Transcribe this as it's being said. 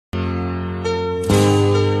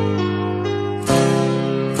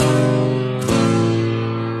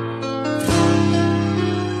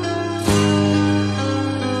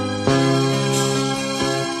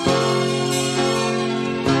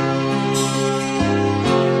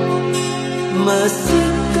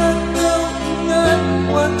Masihkah kau ingat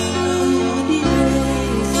waktu di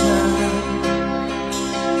desa,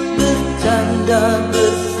 bercanda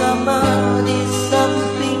bersama di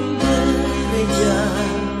samping gereja?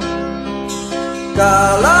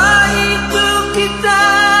 Kala itu kita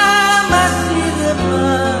masih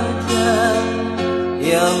remaja,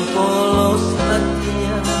 yang polos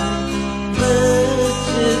hatinya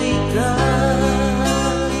bercerita.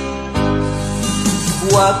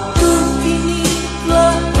 Waktu kini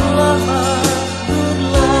telah lama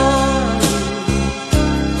berlalu,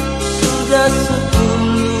 sudah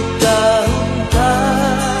 10 tahun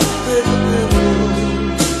tak bertemu.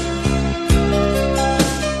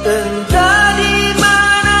 Entah di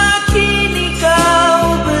mana kini kau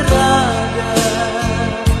berada,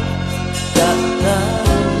 tak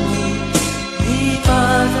tahu di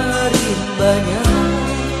mana rimbanya.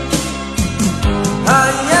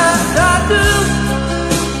 Hanya satu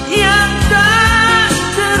yang tak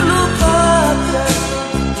terlupakan,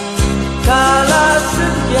 kala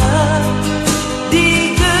senja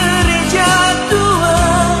di gereja tua.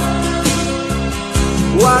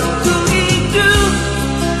 Waktu itu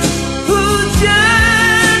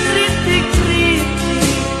hujan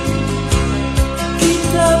rintik-rintik,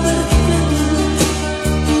 kita berteduh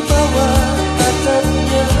di bawah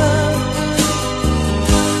atapnya.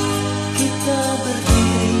 Kita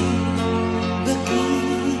berdiri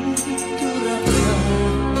begitu rapat,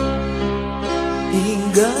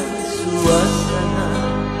 hingga suasana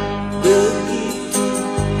begitu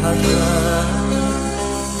hangat.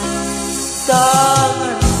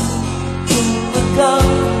 Tanganku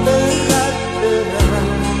memegang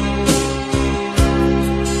erat-erat,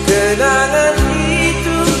 kenangan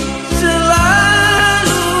itu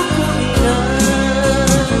selalu ku ingat.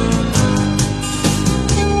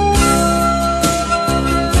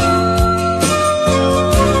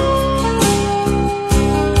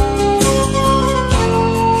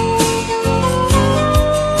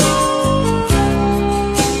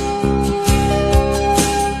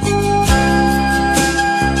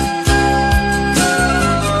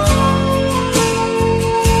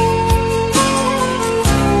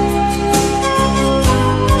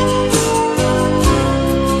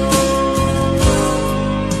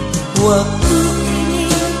 Waktu ini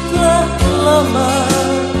telah lama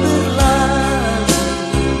berlalu,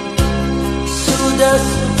 sudah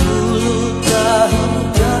 10 tahun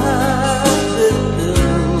tak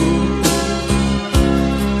bertemu.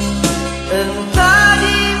 Entah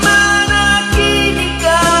di mana kini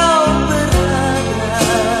kau berada,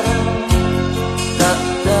 tak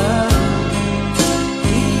tahu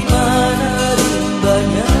di mana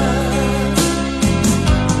rimbanya.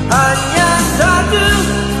 Hanya satu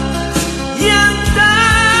yang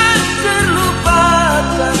tak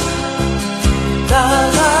terlupakan,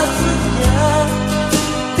 kala senja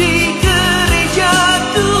di gereja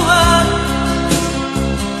tua.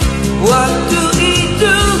 Waktu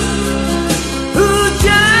itu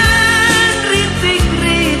hujan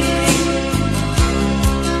rintik-rintik,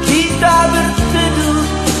 kita berteduh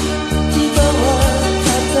di bawah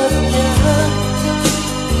atapnya.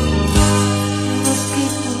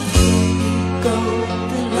 Meskipun kau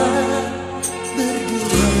telah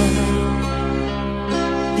berdua,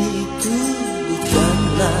 itu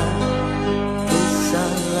bukanlah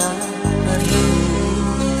kesalahanmu.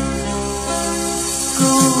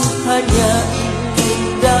 Ku hanya ingin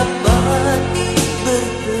dapat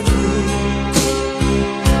bertemu.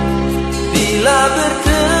 Bila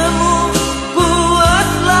bertemu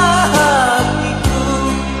puaslah hatiku,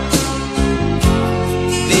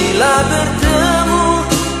 bila bertemu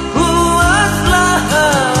puaslah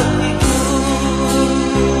hatiku.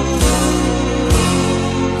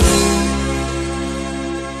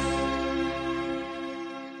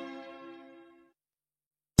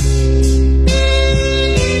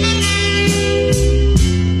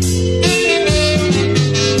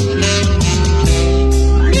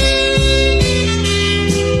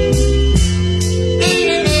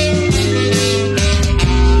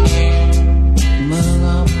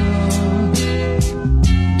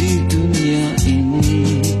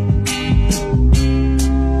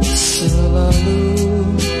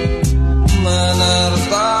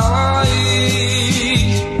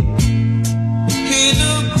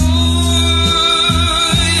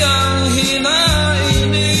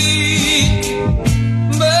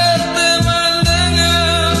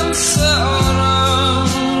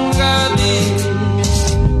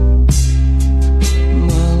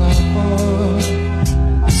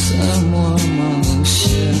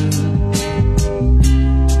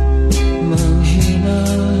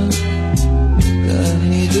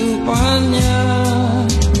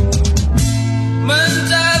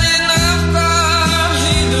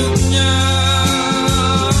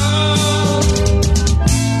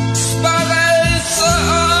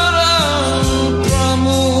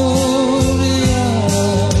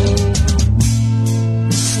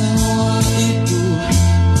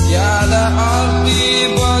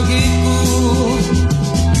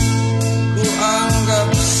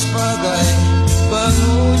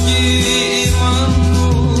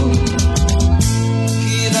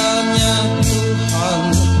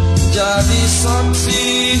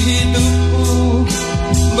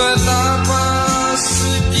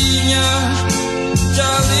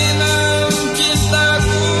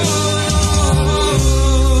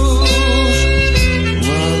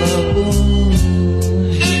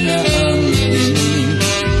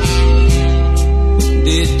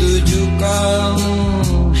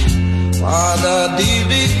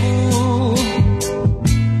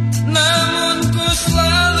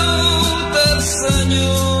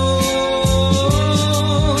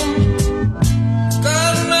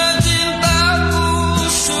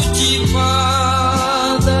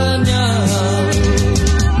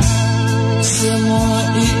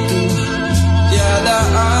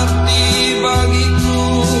 bagiku.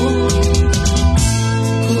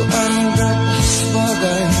 Ku anggap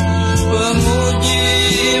sebagai pemuji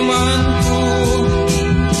imanku.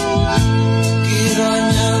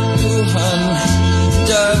 Kiranya Tuhan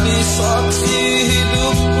jadi saksi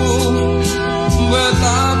hidupku,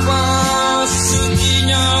 betapa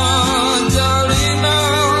sucinya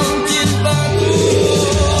jalinan cintaku.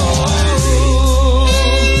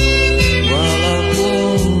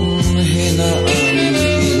 Walaupun hinaan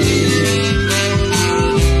ini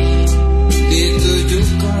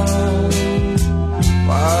ditujukan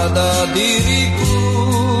pada diriku,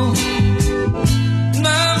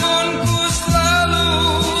 namun ku selalu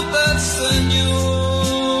tersenyum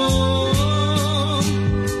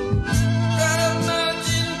karena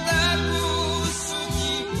cintaku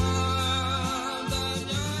suci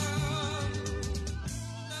padanya.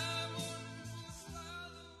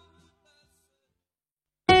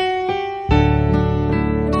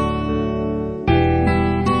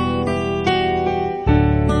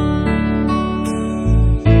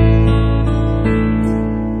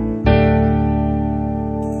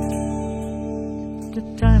 The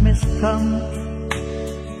time has come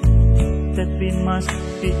that we must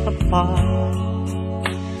be apart.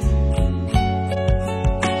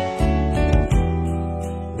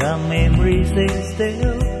 The memories they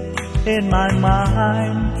still in my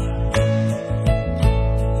mind,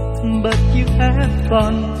 but you have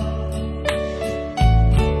gone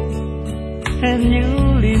and you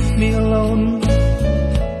leave me alone.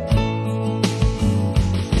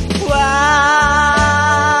 Why?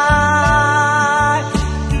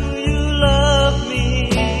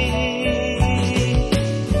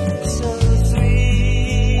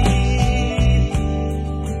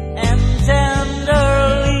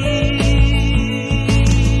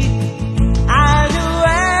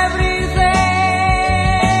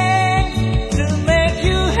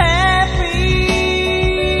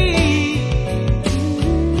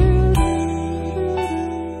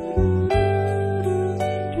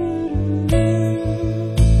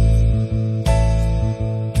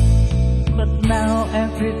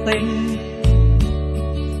 Everything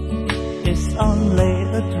is only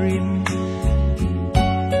a dream,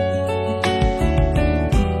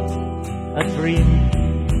 a dream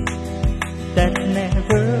that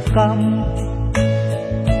never comes.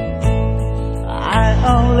 I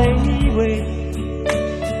only wait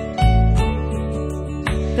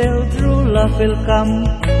till true love will come.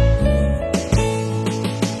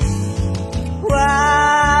 Why?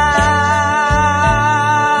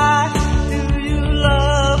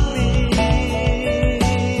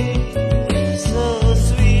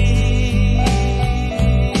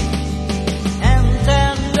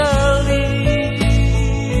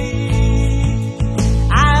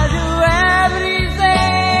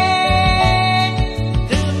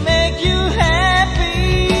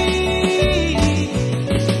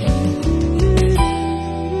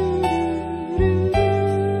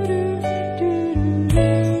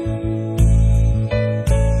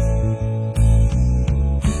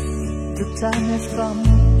 The time has come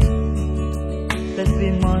that we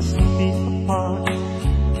must be apart.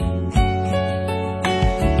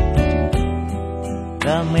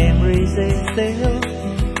 The memories they still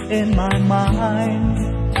in my mind,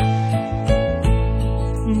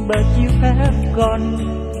 but you have gone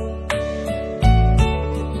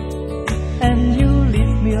and you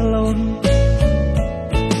leave me alone.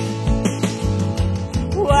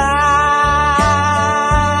 Why?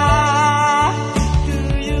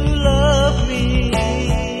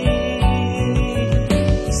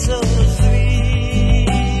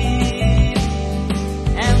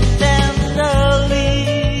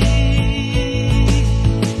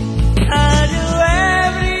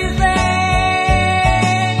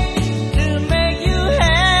 You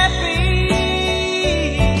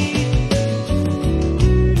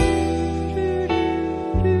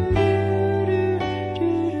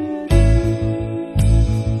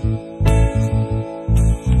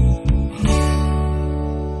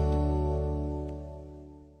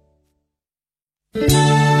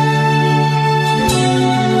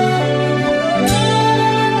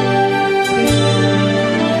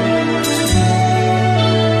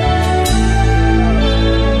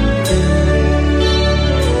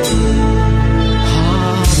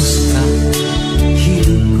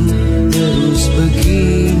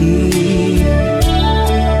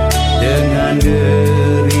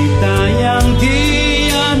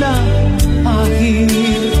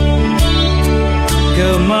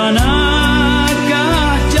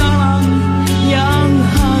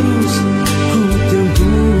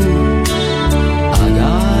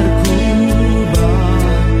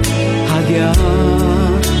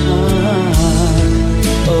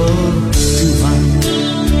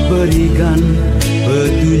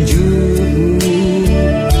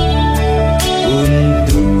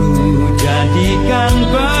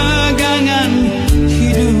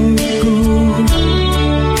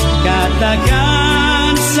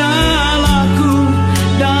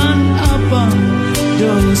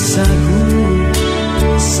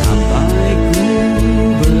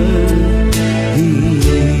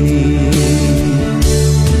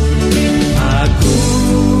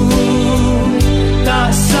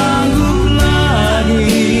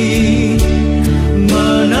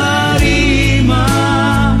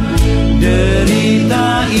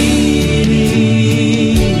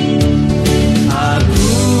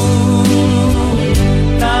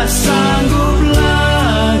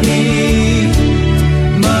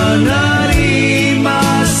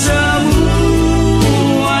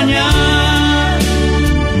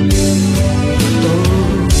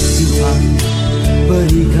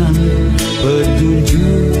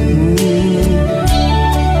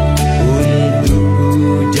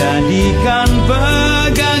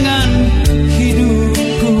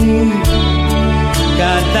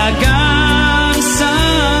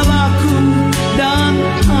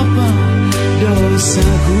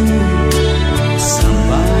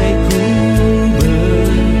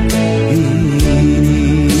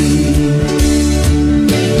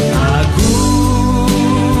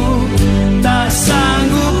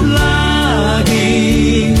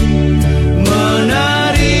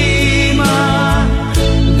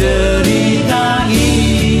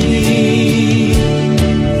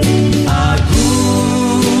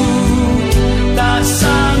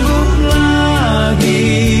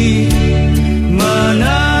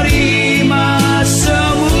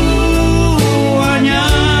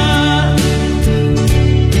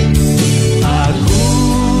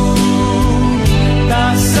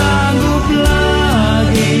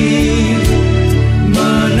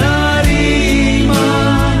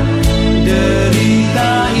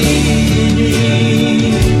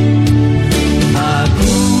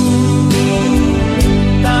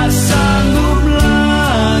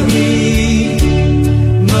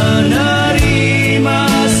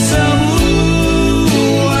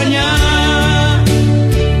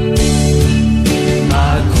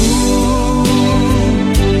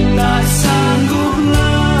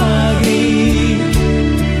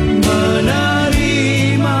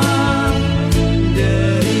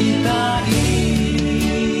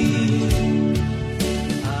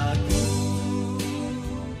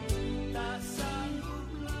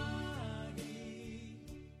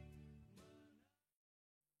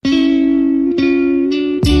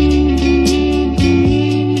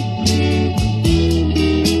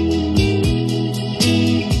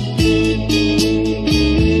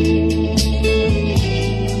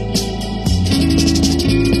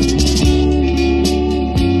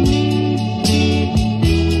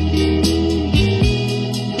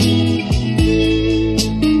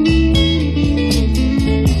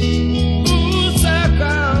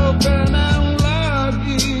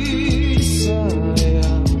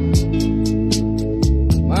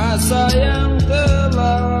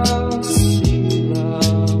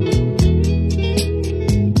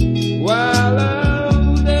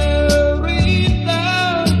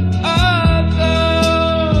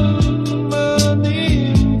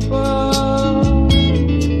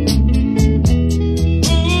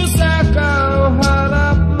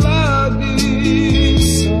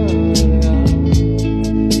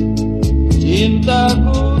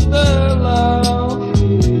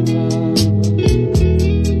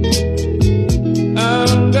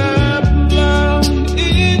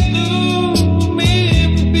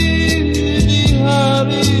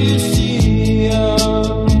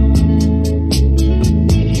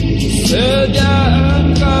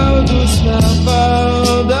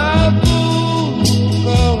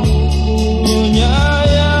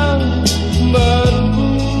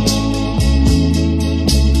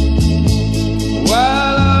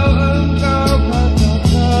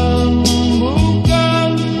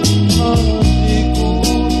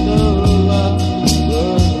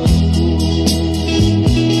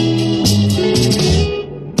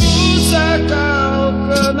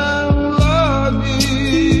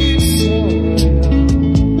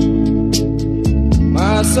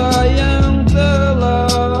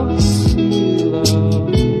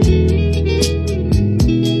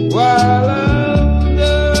walau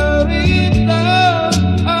derita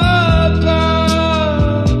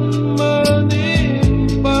akan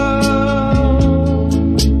menimpa.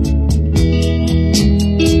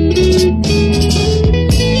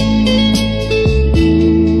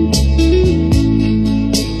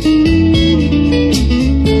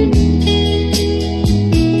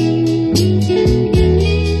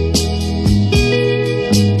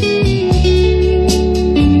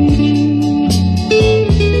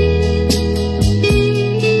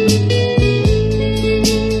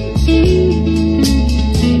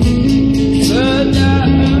 Sejak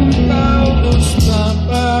engkau dusta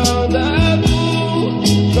padaku,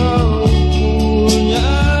 kau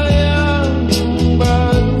punya yang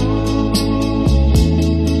baru.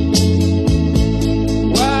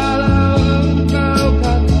 Walau engkau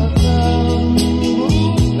katakan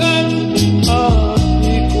bukan,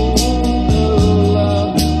 hatiku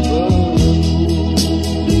telah berlaku.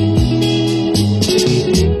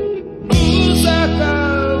 Bisa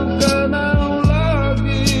kau kenal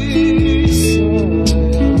lagi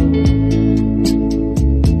sayang,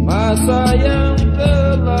 masa yang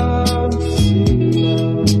telah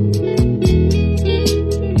silam.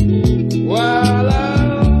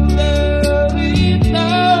 Walau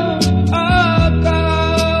derita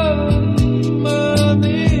akan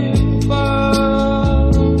menimpa.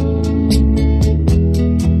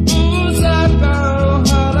 Bisa kau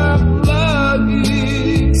harap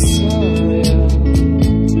lagi sayang,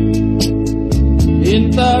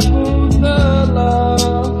 cintaku telah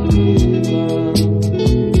hilang.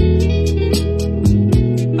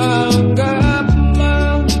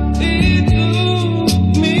 Anggaplah itu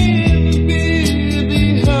mimpi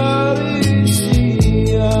di hari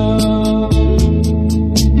siang.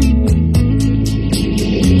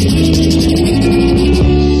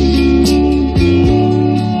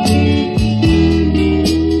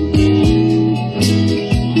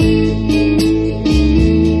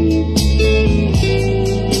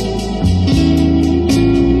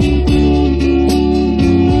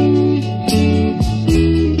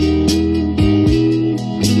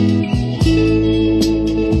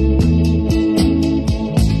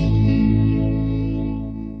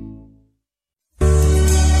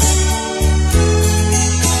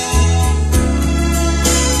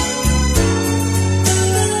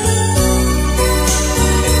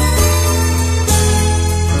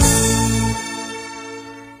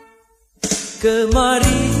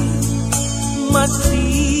 Kemari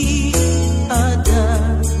masih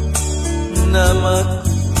ada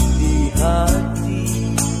namaku di hati.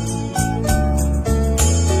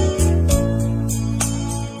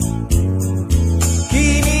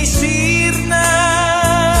 Kini sirna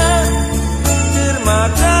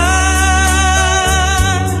dermaga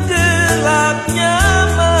gelapnya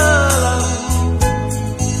malam.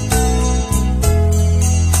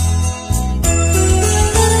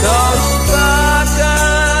 Kau lupakan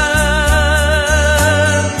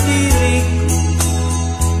diriku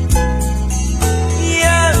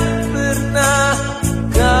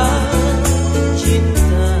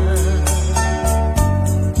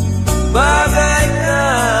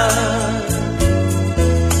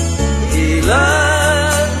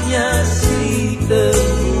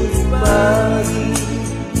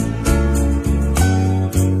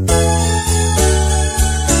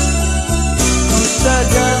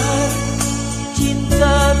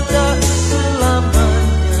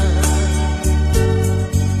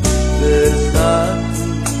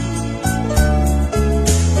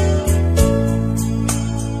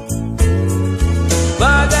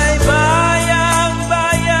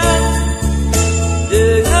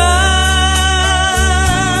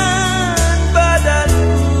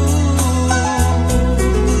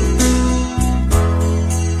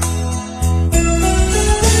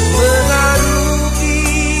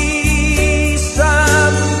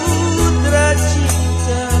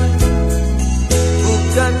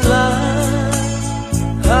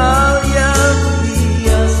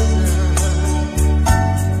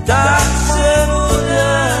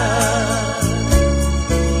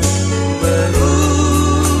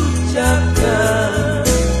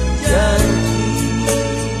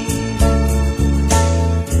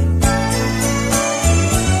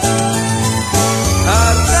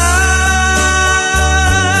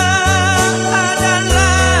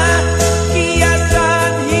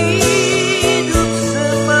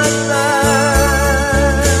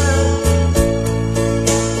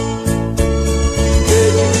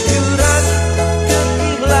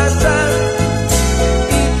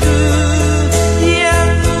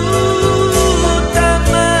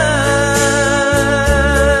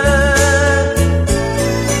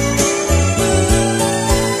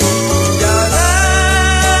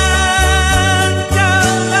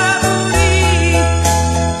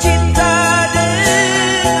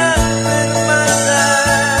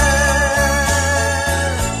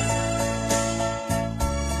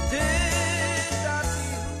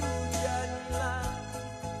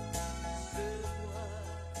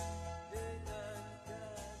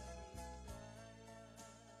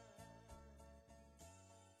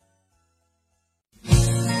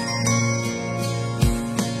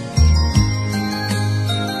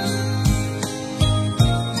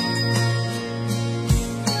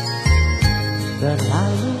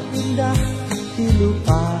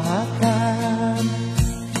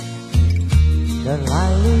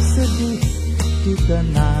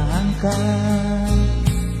lakukan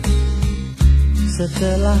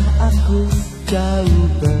setelah aku jauh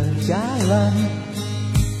berjalan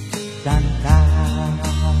dan kau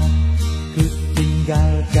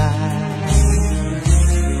kutinggalkan?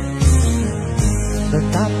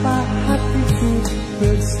 Betapa hatiku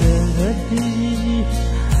bersedih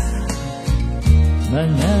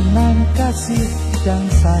mengenang kasih dan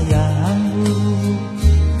sayangmu,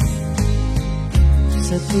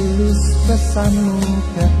 setulus pesanmu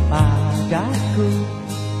kepadaku,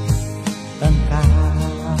 engkau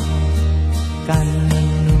kan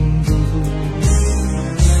menunggu.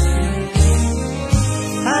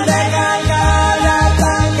 Andaikan kau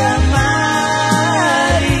datang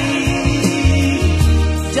kemari,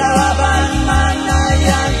 jawaban mana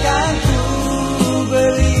yang kan ku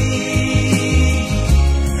beri?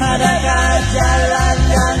 Adakah jalan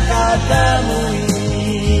yang kau temui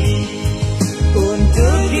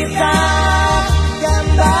untuk kita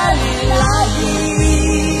kembali lagi?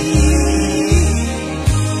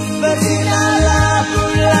 Bersinarlah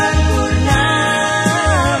bulan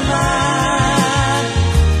purnama,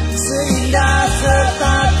 seindah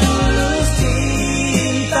serta tulus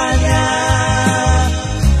cintanya.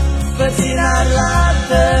 Bersinarlah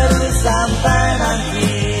terus sampai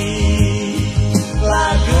nanti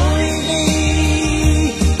lagu ini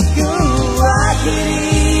ku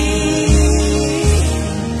akhiri.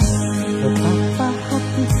 Betapa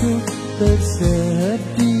hatiku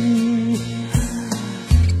bersedih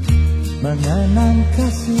mengenang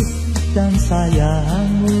kasih dan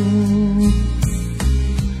sayangmu,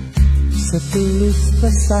 setulus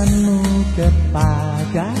pesanmu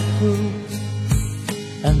kepadaku,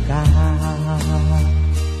 engkau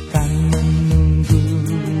kan menunggu.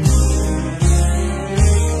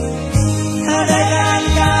 Andaikan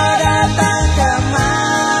kau datang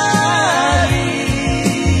kemari,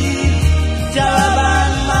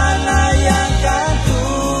 jawaban mana yang kan ku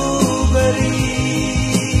beri?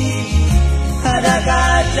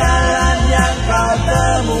 Adakah jalan yang kau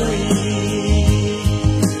temui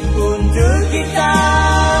untuk kita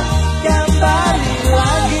kembali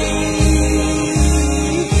lagi?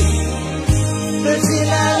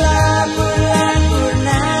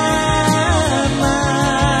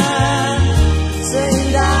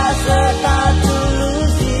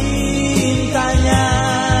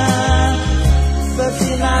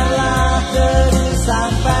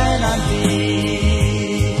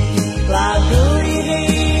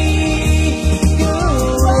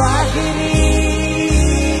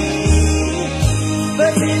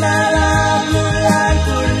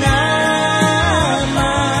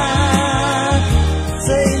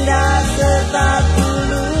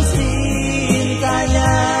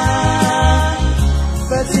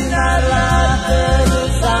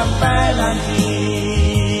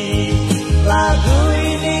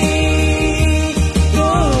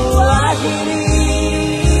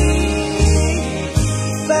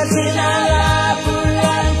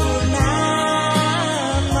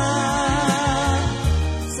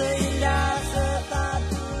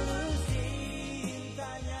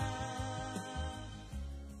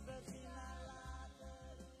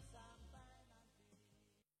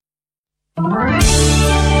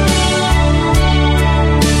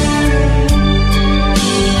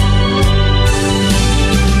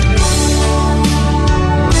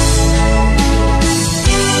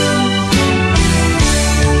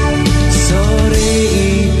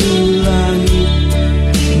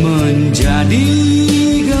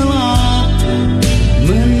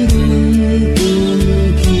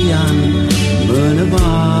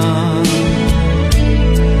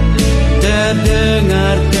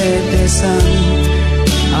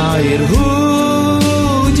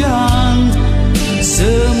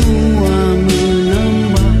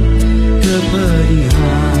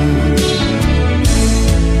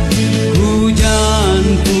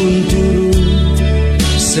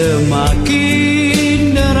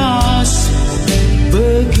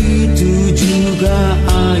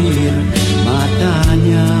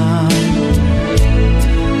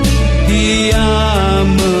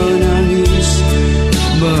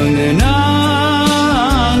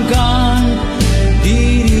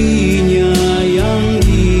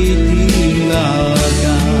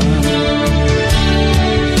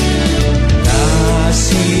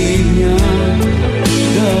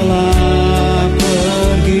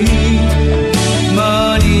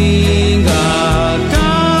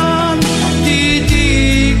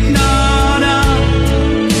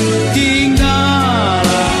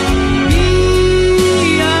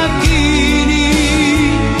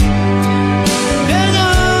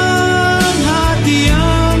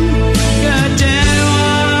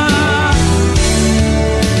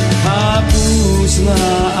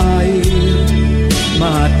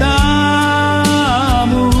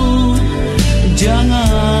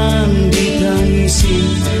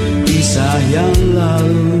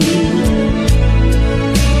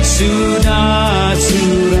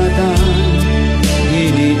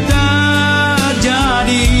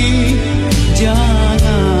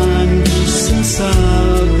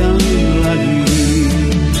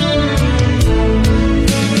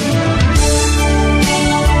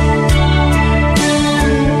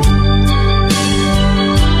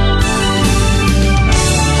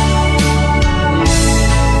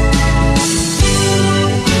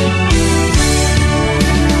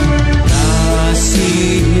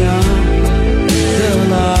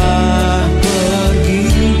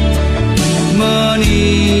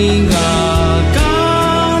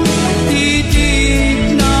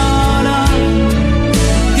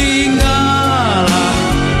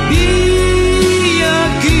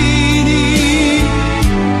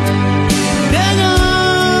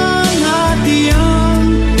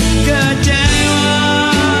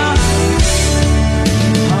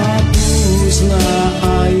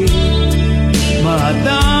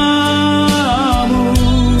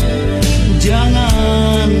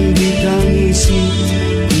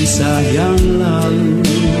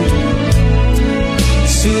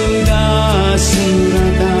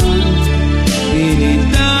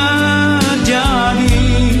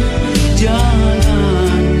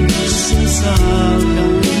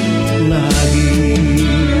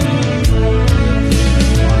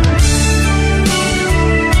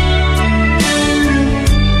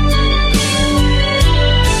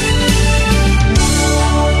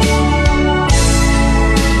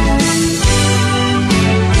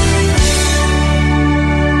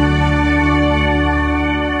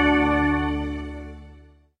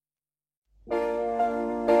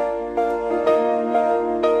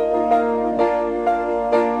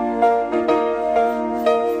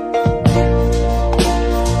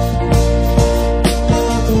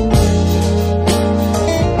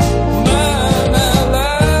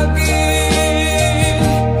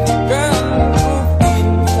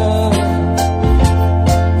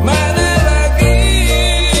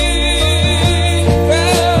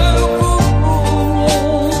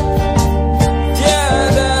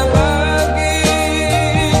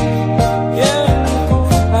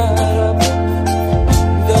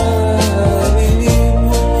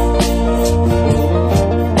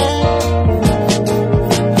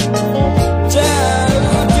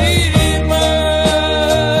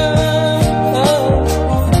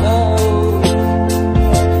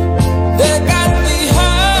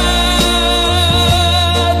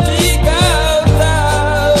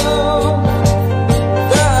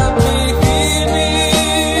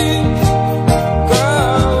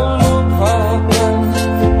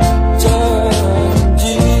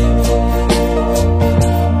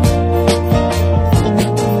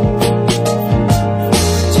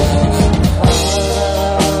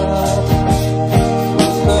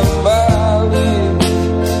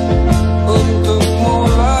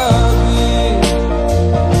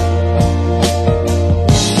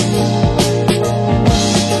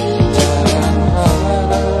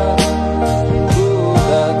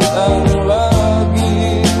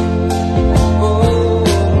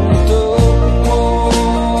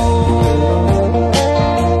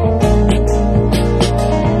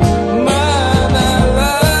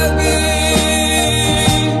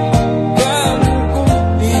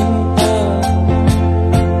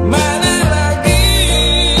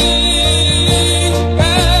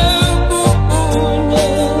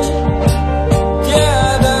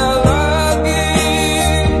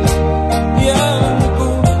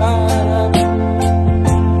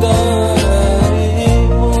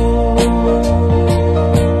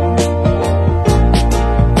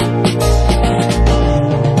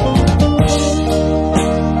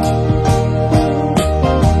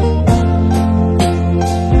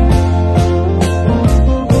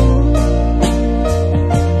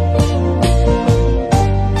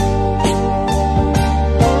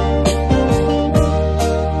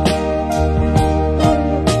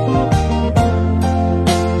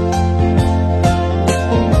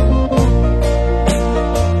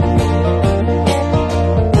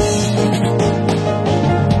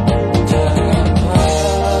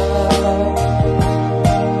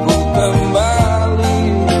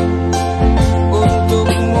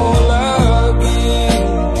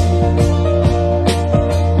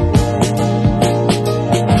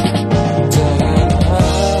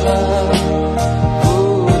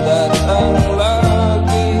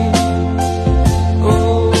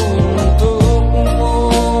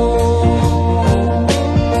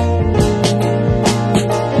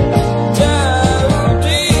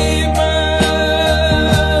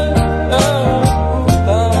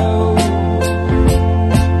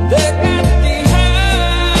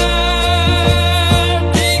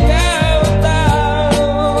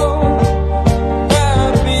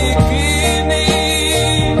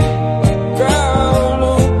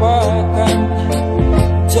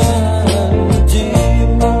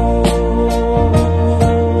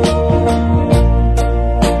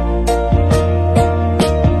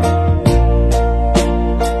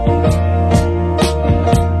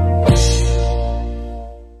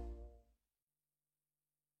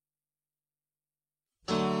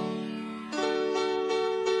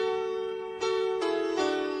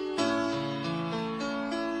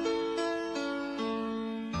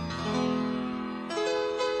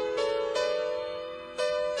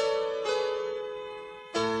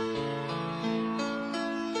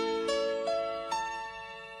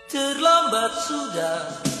 Terlambat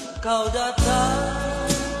sudah kau datang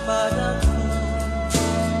padaku,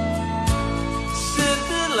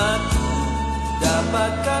 setelah ku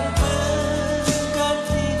dapatkan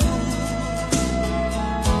penggantimu.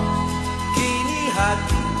 Kini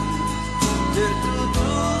hati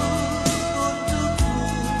tertutup untukmu.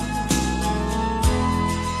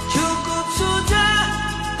 Cukup sudah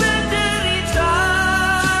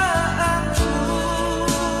penderitaanku.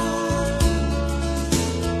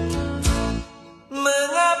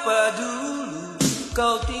 Mengapa dulu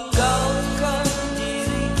kau tinggalkan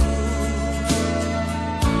diriku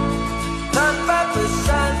tanpa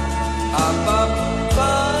pesan apapun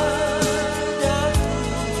padaku?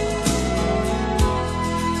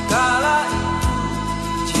 Kala itu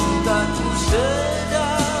cintaku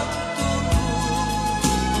sedang tumbuh,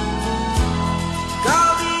 kau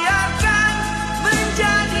biarkan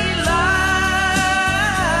menjadi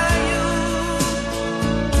layu.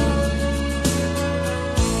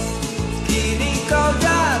 Kini kau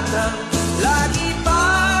datang lagi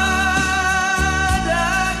padaku,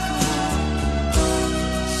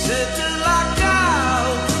 setelah kau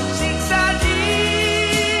siksa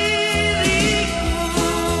diriku.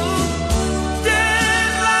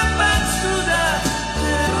 Terlambat sudah,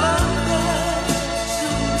 terlambat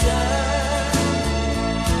sudah,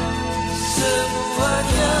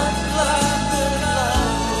 semuanya telah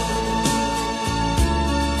berlalu.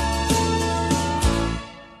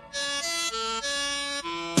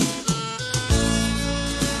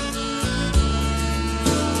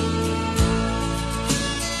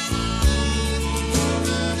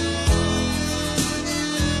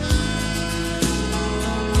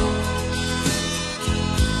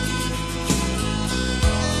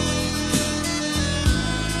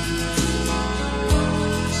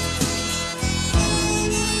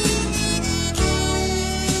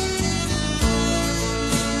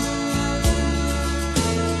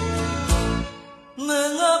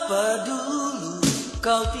 Mengapa dulu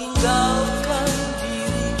kau tinggalkan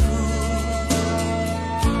diriku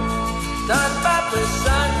tanpa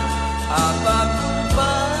pesan apapun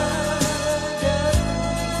padaku?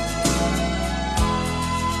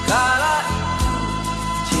 Kala itu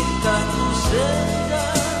cintaku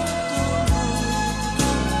sedang tumbuh,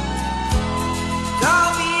 kau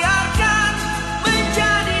biarkan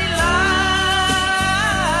menjadi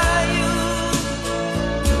layu.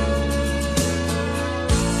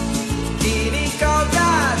 Kini kau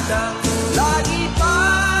datang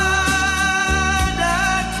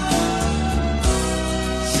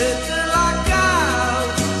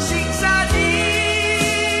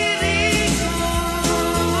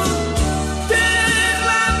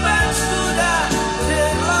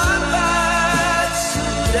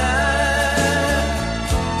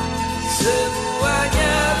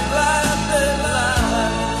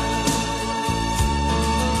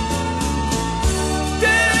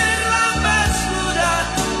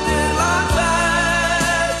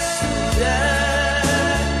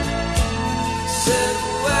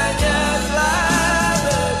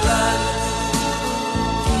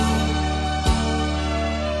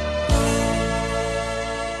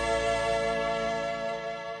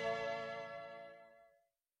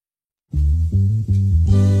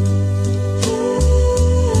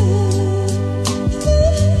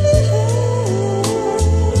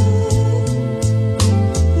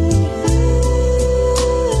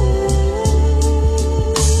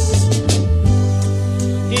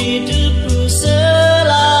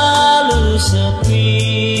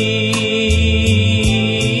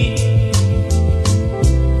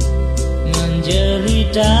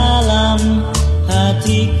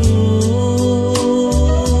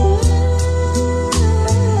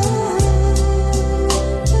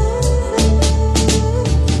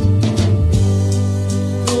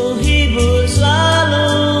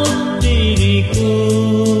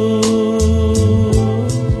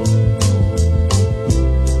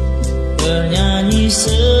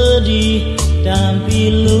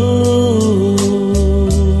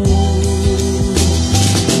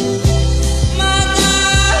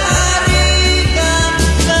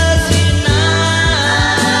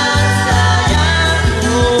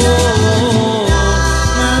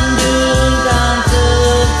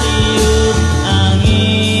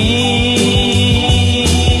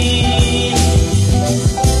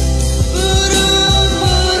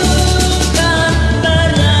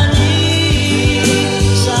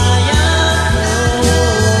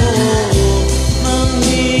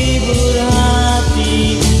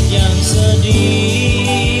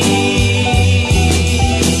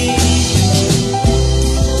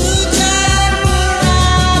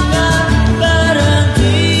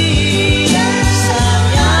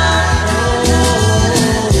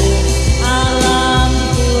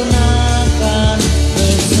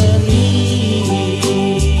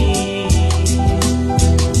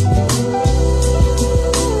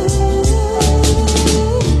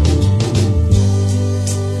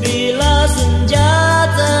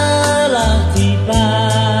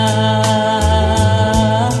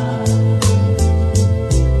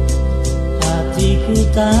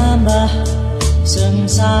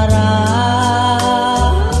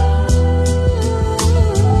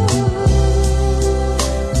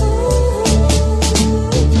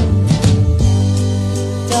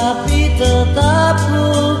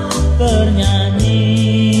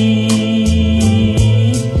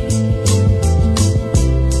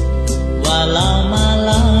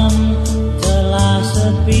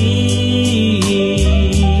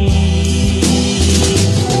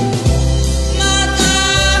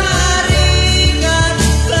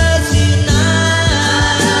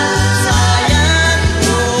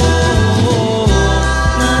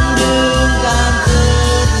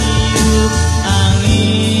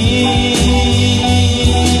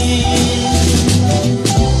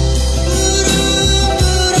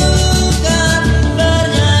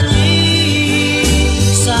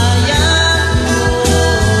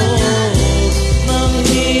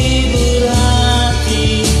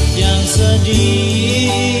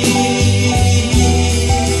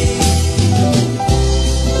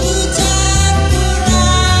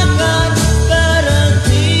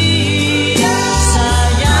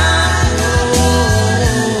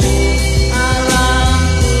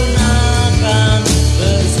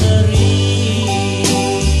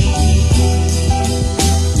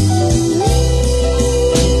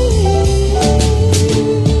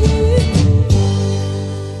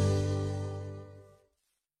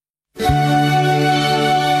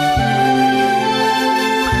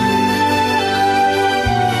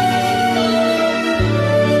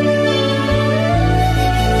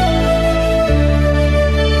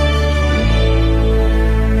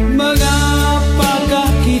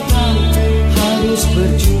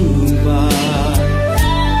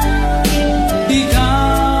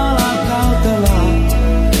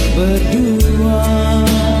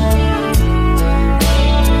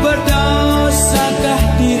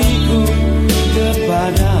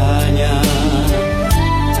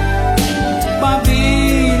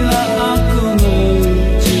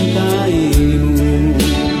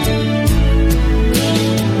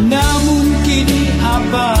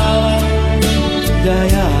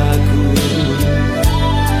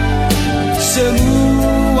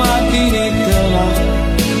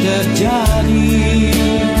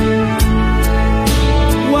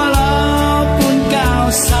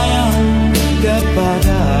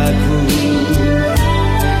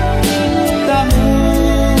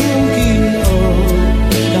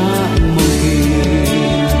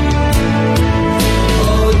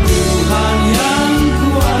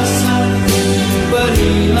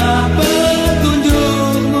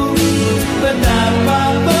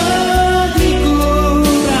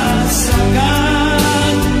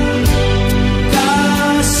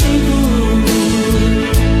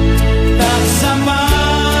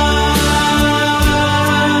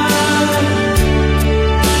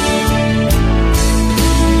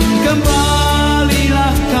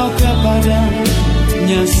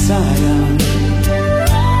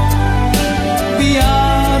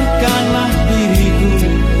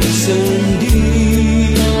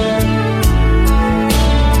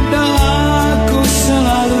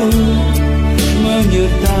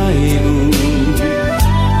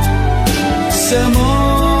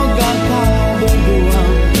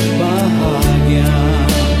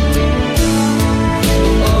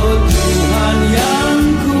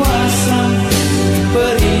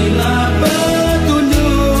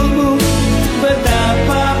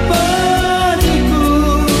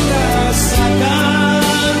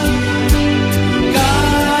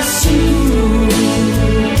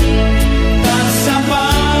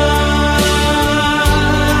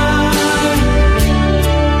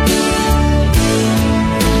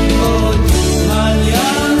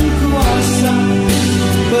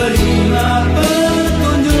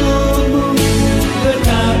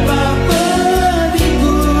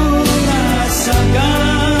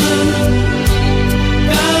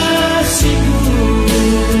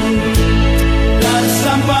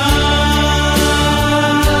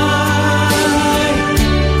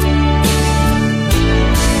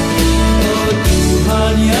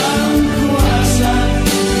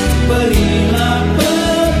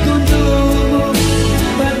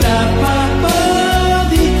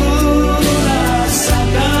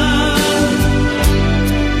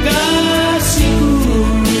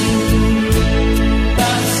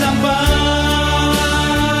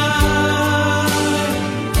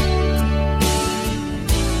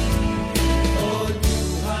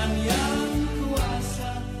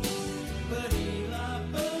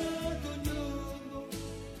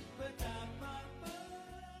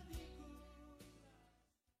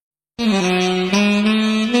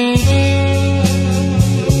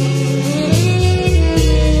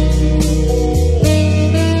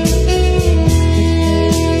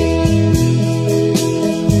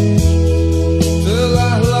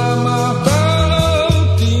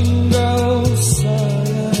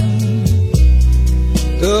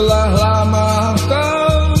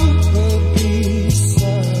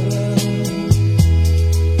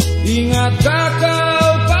Ingatkah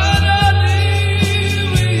kau pada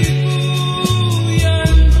diriku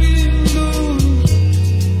yang rindu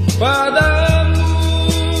padamu?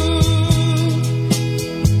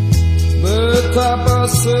 Betapa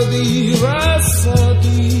sedih rasa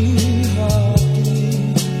di hati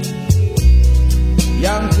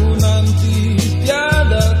yang ku nanti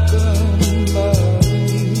tiada kembali.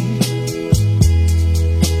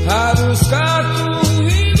 Haruskah ku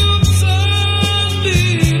hidup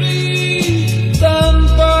sendiri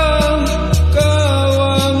tanpa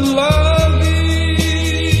kawan lagi?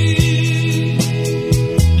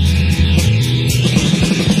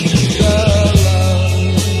 Dalam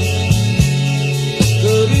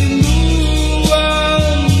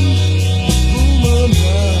kerinduan ku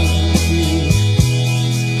menanti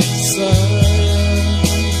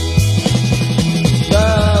sayang.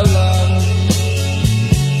 Dalam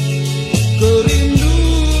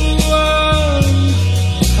kerinduan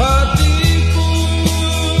hatiku,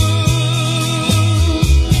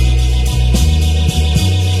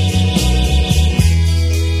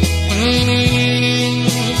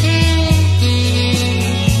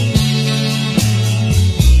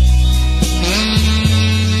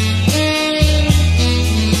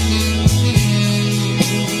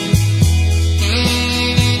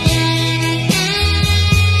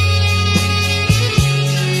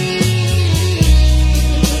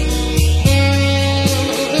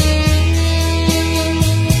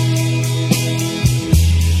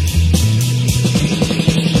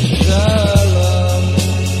 dalam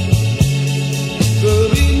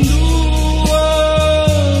kerinduan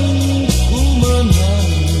ku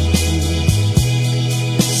menanti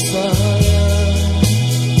sayang.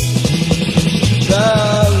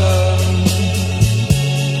 Dalam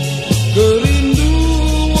kerinduan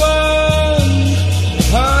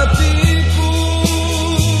hatiku,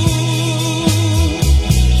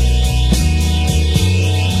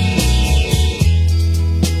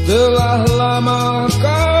 telah lama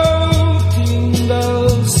kau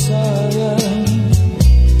tinggal sayang,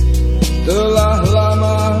 telah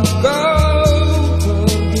lama kau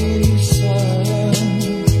pergi sayang.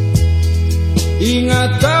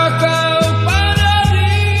 Ingatkah kau pada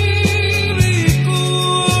diriku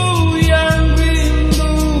yang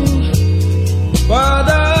rindu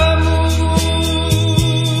padamu?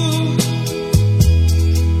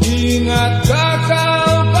 Ingatkah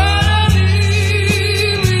kau pada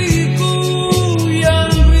diriku yang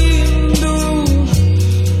rindu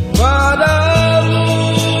padamu?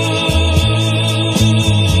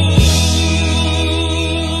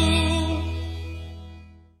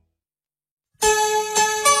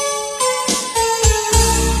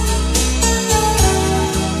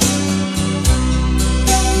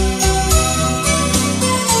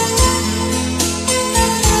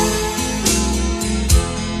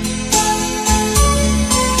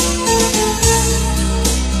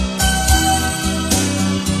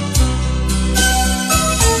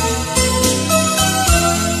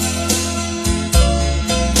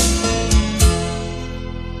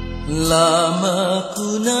 Lama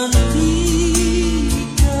ku nantikan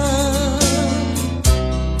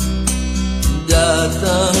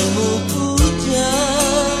datangmu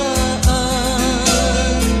pujaan,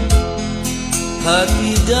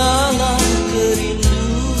 hati dalam kerinduan,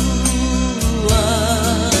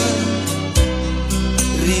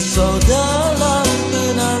 risau dalam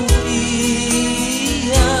penantian.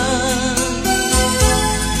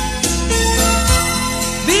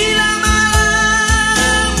 Bila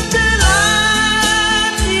malam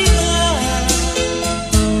telah tiba,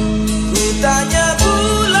 ku tanya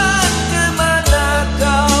bulan kemana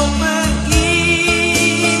kau pergi.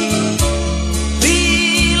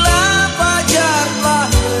 Bila fajar telah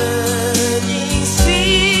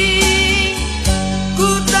menyingsing, ku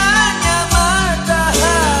tanya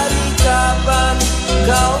matahari kapan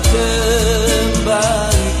kau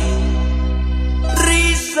kembali.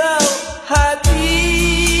 Risau hatiku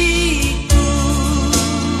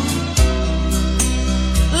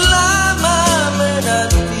lama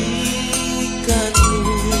menantikanmu,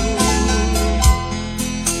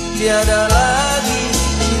 tiada lagi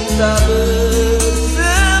cinta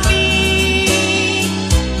bersemi.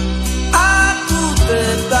 Aku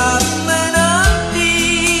tetap menanti.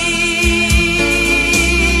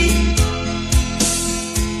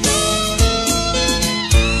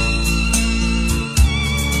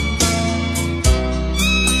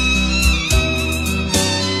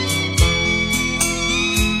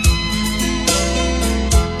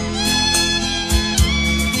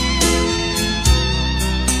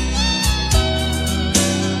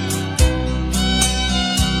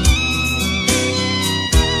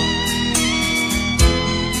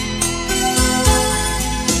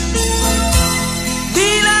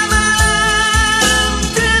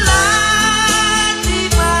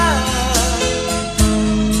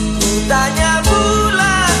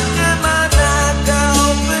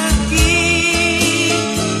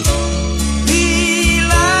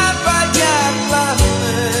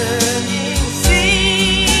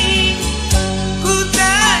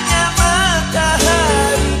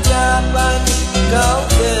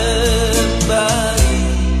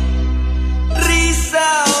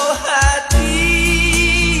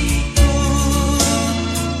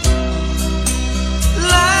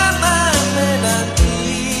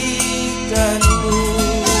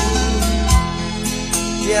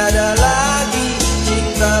 tiada lagi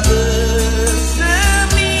cinta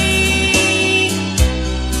bersemi.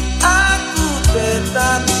 Aku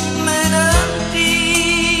tetap menanti,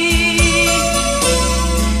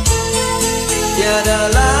 tiada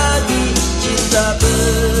lagi cinta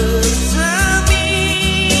bersemi.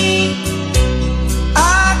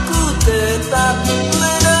 Aku tetap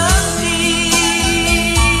menanti.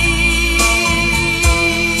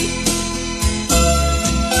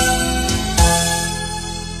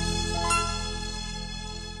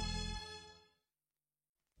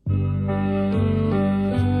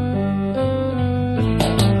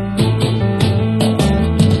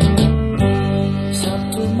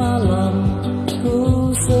 Satu malam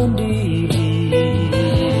ku sendiri,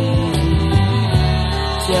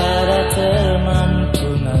 tiada temanku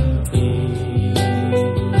nanti.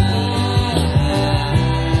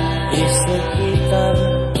 Di sekitar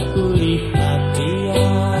ku lihat dia,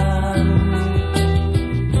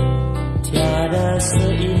 tiada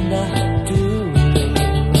seindah dulu.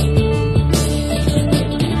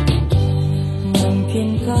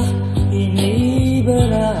 Mungkinkah ini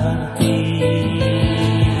berarti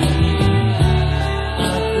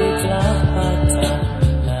aku telah patah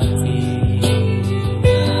hati?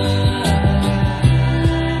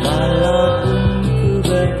 Walaupun ku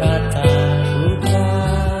berkata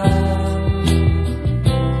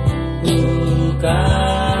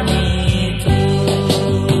bukan itu.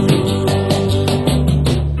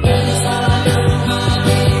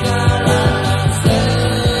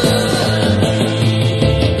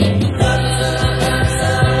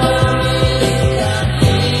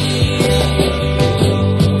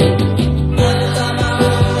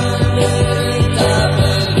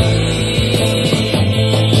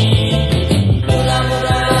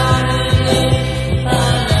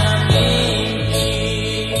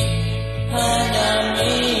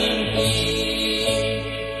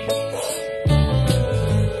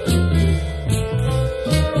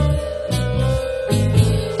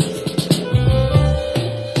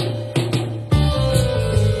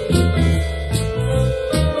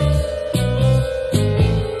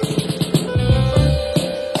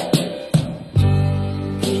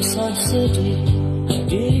 Kisah sedih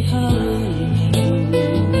di hari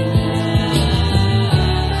Minggu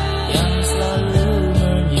yang selalu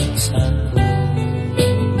menyiksaku.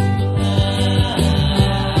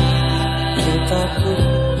 Ku takut